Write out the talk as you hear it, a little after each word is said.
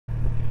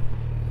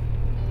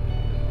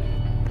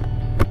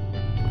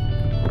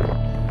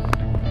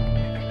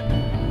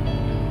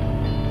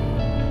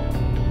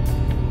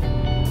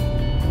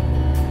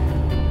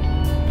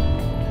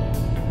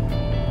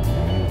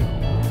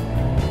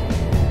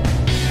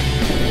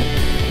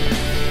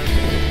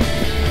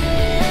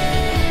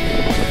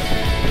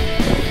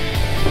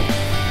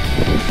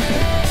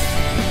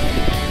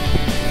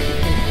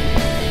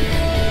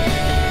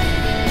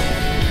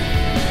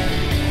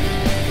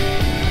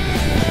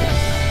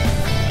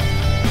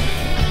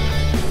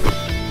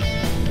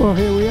Well,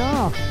 here we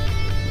are.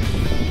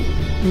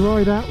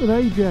 Ride out with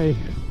AJ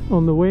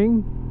on the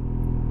wing.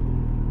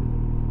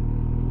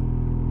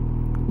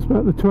 It's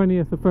about the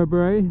 20th of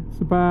February. It's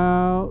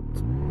about,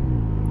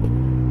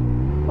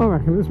 I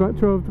reckon it's about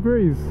 12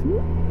 degrees.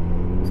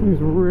 So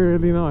it's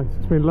really nice.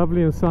 It's been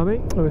lovely and sunny.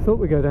 And we thought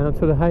we'd go down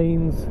to the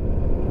Haynes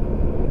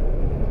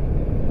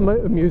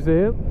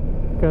Museum,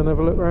 go and have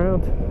a look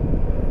around.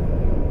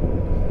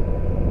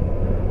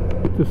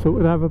 Just thought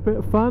we'd have a bit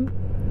of fun,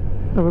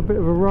 have a bit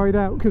of a ride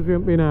out, because we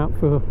haven't been out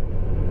for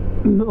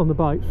on the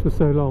bikes for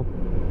so long.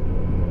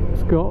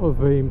 It's got to have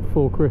been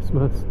before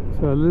Christmas,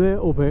 so a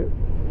little bit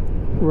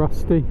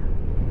rusty.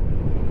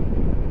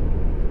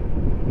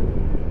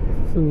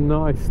 It's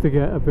nice to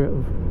get a bit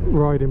of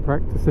riding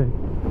practice in.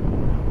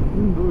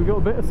 But we've got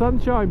a bit of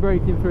sunshine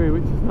breaking through,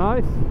 which is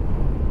nice.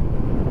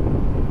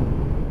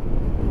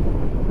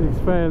 These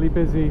fairly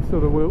busy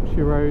sort of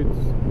Wiltshire roads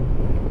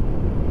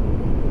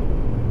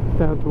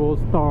down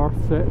towards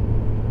Dorset.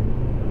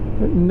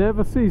 It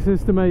never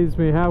ceases to amaze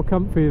me how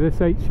comfy this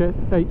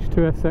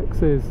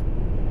H2SX is.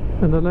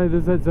 And I know the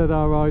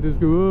ZZR riders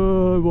go,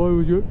 oh, why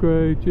would you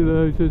upgrade, you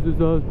know,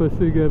 ZZR's best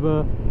thing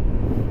ever.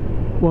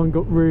 One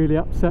got really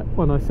upset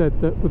when I said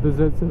that with the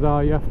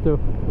ZZR you have to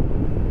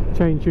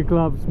change your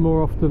gloves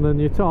more often than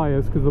your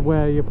tyres because of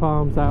wear your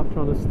palms out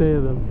trying to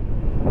steer them.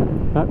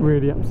 That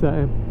really upset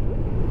him.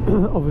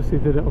 Obviously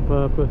did it on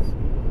purpose.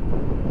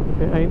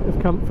 It ain't as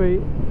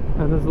comfy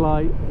and as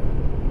light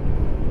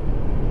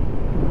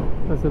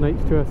as an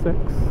H2SX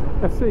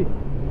SE.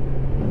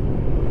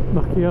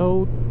 Mucky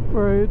old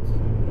roads.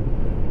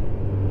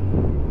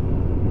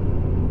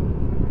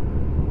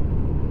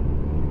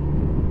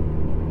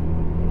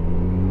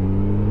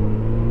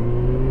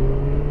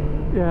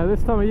 Yeah,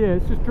 this time of year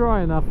it's just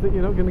dry enough that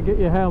you're not going to get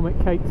your helmet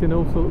caked in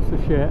all sorts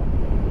of shit.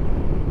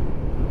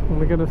 And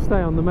we're going to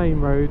stay on the main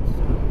roads,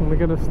 and we're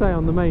going to stay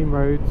on the main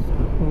roads,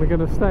 and we're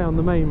going to stay on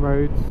the main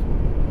roads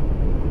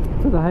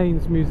to the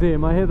Haynes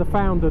Museum. I hear the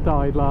founder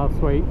died last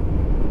week,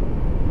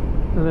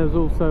 and there's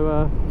also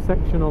a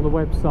section on the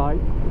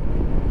website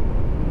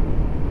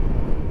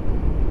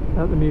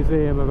at the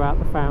museum about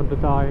the founder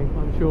dying.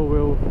 I'm sure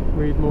we'll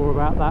read more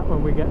about that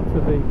when we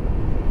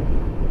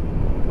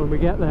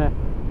get there.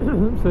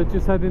 So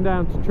just heading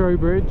down to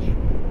Trowbridge,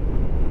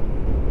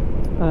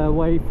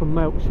 away from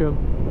Melksham.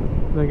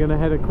 They're going to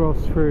head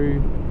across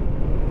through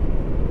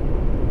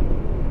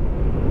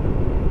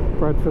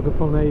Bradford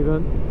upon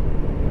Avon.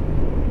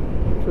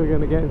 So we're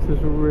going to get into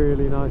some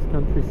really nice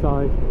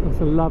countryside and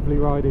some lovely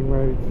riding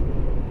roads.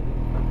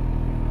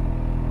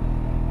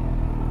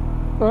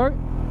 Alright.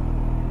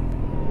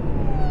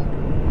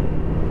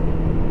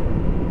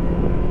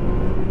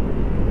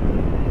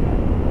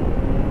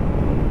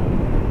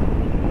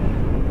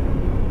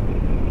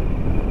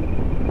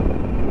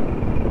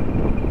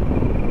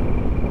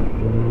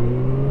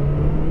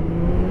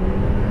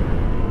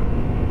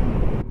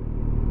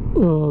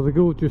 Oh, the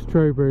gorgeous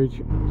Trowbridge.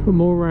 It's got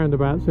more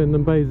roundabouts in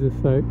than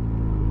Basingstoke.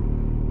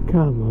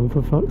 Come on,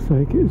 for fuck's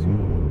sake, it's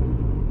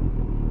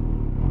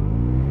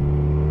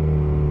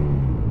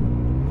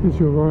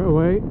your right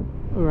away.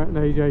 I reckon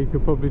AJ you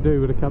could probably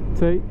do with a cup of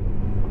tea.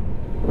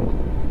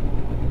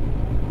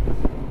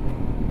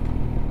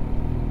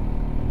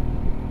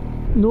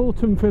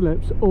 Norton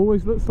Phillips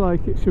always looks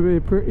like it should be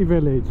a pretty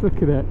village.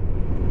 Look at it.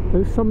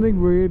 There's something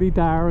really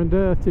dour and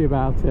dirty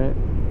about it.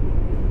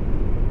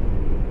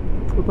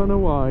 I don't know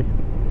why.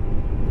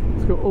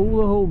 It's got all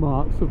the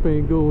hallmarks of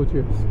being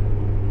gorgeous,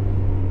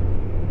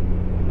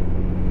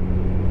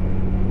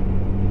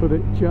 but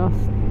it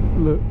just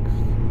looks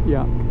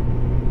yuck.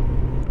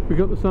 We've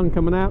got the sun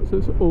coming out, so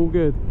it's all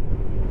good.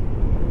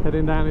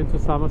 Heading down into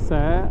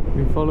Somerset. We've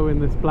been following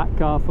this black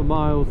car for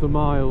miles and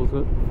miles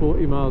at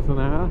 40 miles an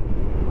hour.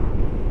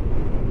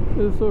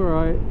 It's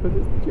alright, but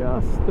it's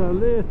just a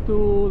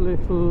little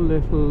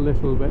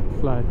bit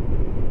slow.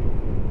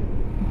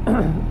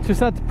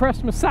 Just had to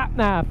press my sat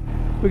nav.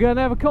 We're going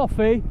to have a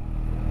coffee.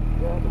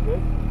 Yeah, that'd be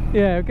good.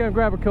 Yeah, we're going to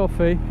grab a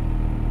coffee.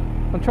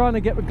 I'm trying to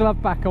get my glove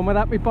back on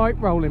without my bike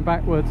rolling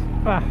backwards.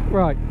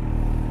 Right.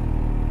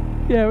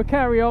 Yeah, we'll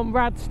carry on.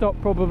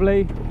 Radstock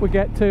probably we'll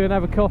get to and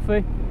have a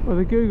coffee. Well,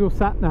 the Google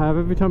sat nav,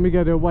 every time you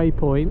go to a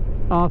waypoint,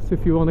 asks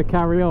if you want to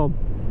carry on,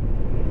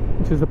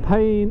 which is a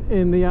pain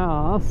in the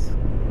arse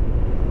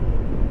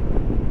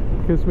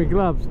because my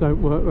gloves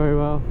don't work very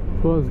well.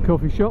 It was a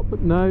coffee shop,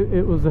 but no,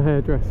 it was the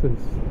hairdressers.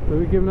 So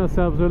we're giving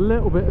ourselves a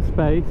little bit of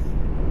space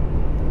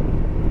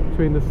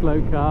between the slow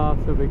car,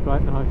 so it'll be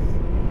quite nice.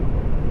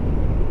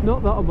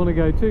 Not that I want to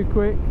go too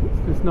quick,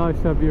 it's just nice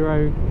to have your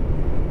own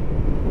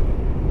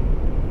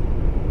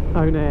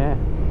air.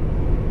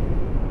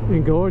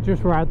 In gorgeous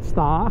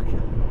Radstock,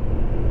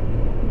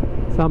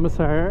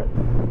 Somerset.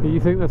 You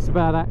think that's a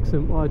bad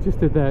accent? Well, I just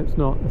did there, it's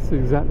not. That's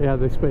exactly how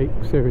they speak,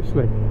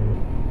 seriously.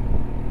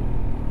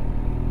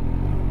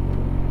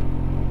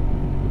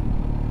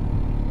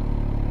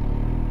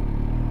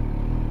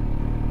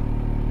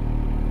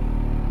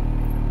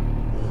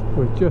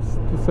 We're just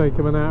to say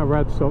coming out of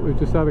Radstock, we've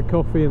just had a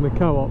coffee in the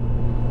co-op.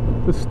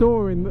 The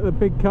store in the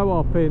big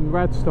co-op in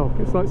Radstock,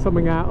 it's like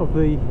something out of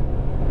the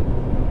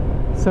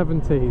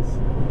 70s.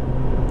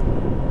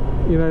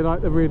 You know,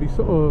 like the really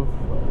sort of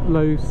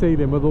low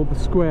ceiling with all the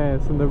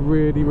squares and the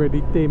really,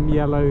 really dim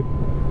yellow,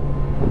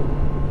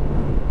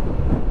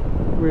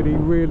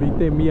 really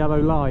dim yellow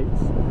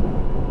lights.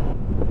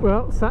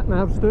 Well,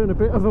 sat-nav's doing a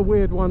bit of a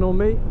weird one on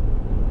me.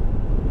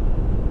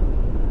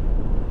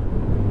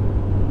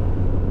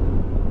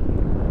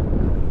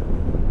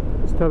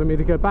 It's telling me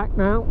to go back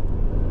now.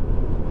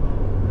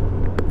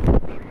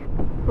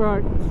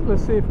 Right,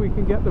 let's see if we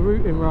can get the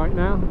routing right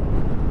now.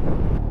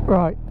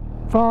 Right,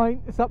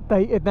 fine, it's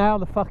updated now,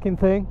 the fucking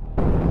thing.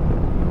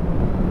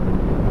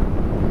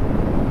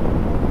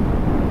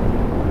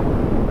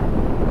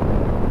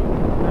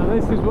 Now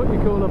this is what you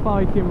call a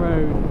biking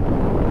road.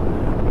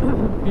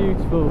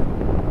 Beautiful.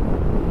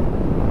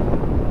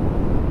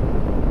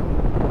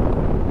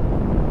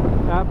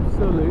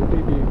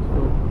 Absolutely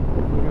beautiful.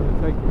 We're going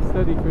to take it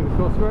steady through the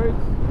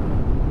crossroads.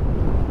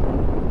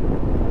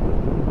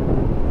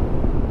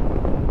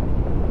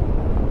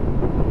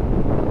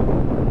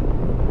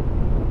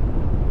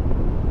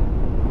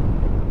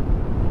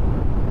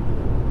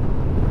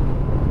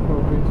 For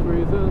obvious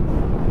reasons,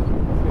 as you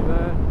can see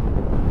there.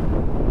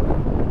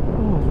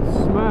 Oh, the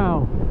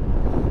smell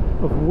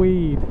of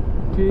weed.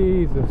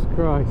 Jesus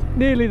Christ.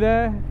 Nearly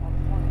there.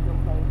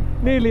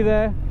 Nearly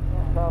there.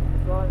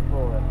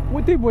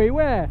 What did we?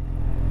 Where?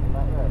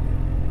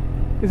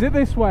 Is it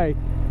this way?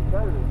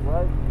 Go this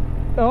way.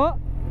 Oh?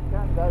 You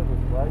can go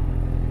this way.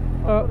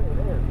 I'll put it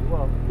here if you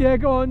want. Yeah,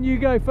 go on, you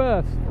go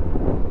first.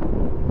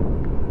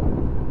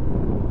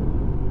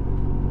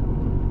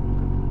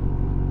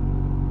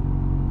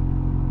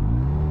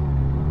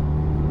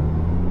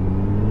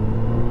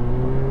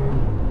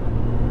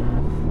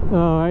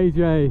 Oh,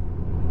 AJ.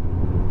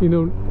 You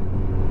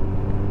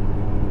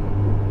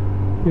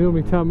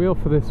normally tell me off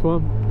for this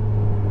one.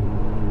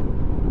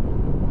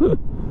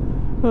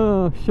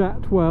 Oh,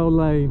 Shatwell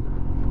Lane.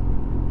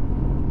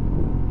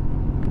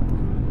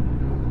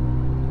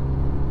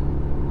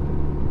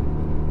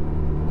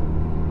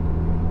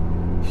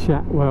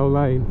 Shatwell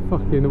Lane.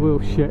 Fucking Will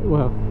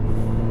Shitwell.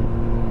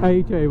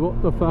 AJ,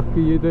 what the fuck are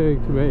you doing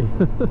to me?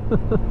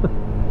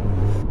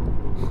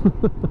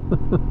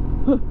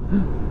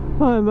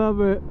 I love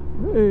it.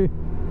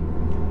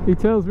 He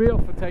tells me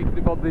off for taking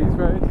him on these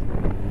roads.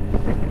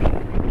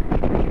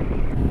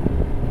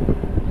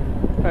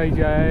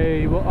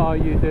 AJ, what are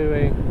you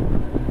doing?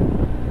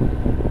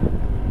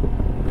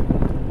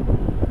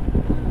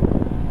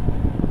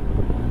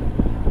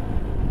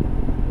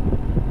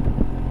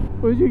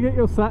 Where did you get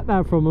your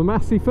sat-nav from? A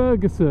Massey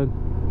Ferguson?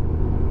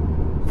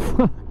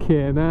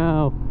 Fucking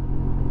hell.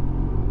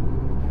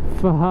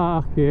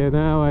 Fucking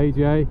hell,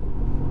 AJ.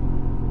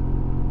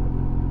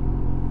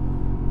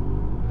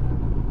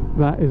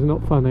 That is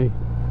not funny.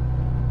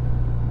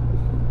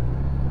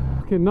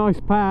 Fucking nice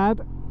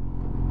pad.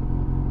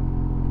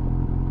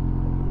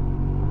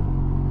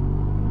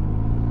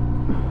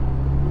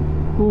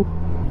 Ooh.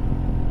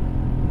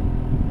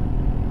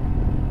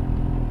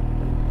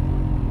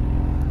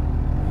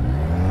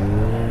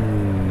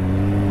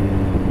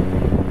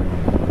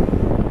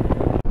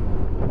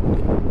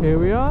 Here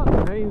we are,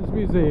 Haynes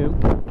Museum.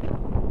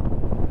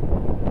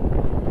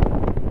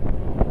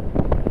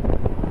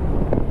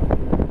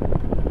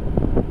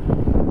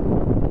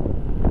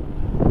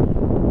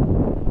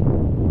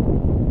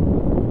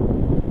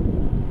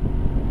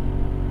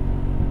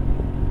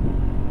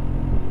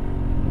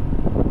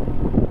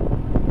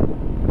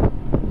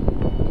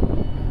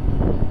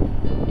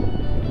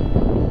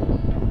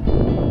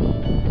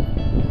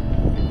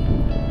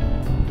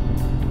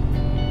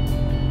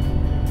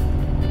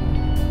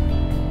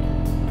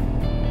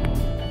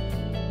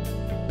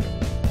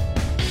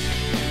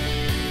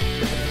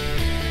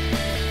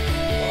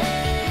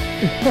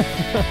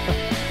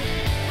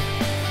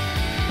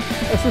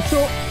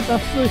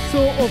 That's the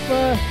sort of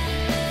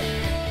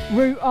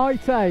route I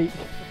take.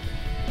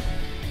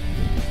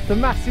 The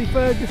Massey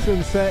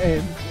Ferguson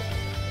setting.